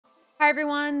Hi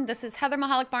everyone, this is Heather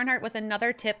Mahalik Barnhart with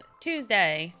another Tip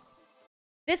Tuesday.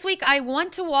 This week I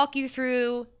want to walk you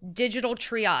through digital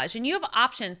triage, and you have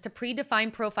options to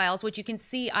predefine profiles, which you can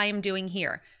see I am doing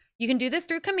here. You can do this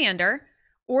through Commander,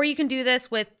 or you can do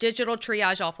this with digital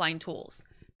triage offline tools.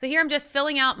 So here I'm just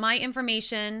filling out my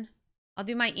information. I'll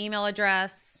do my email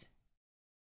address,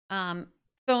 phone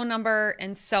number,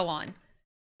 and so on.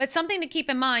 But something to keep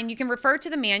in mind, you can refer to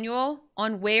the manual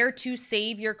on where to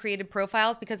save your created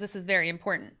profiles because this is very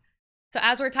important. So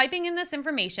as we're typing in this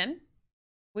information,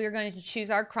 we are going to choose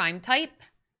our crime type,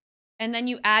 and then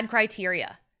you add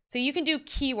criteria. So you can do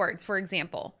keywords, for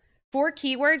example. For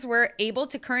keywords, we're able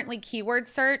to currently keyword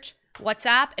search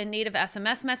WhatsApp and native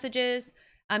SMS messages.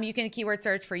 You can keyword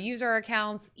search for user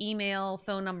accounts, email,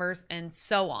 phone numbers, and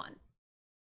so on.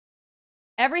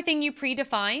 Everything you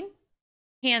predefine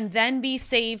can then be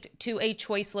saved to a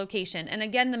choice location. And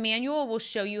again, the manual will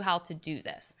show you how to do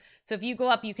this. So if you go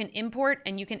up, you can import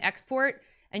and you can export,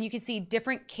 and you can see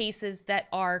different cases that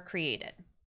are created.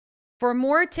 For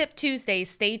more Tip Tuesdays,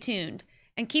 stay tuned.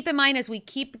 And keep in mind, as we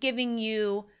keep giving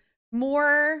you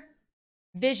more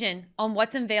vision on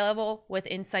what's available with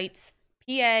Inseyets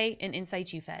PA and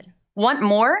Inseyets UFED. Want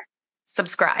more?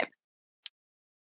 Subscribe.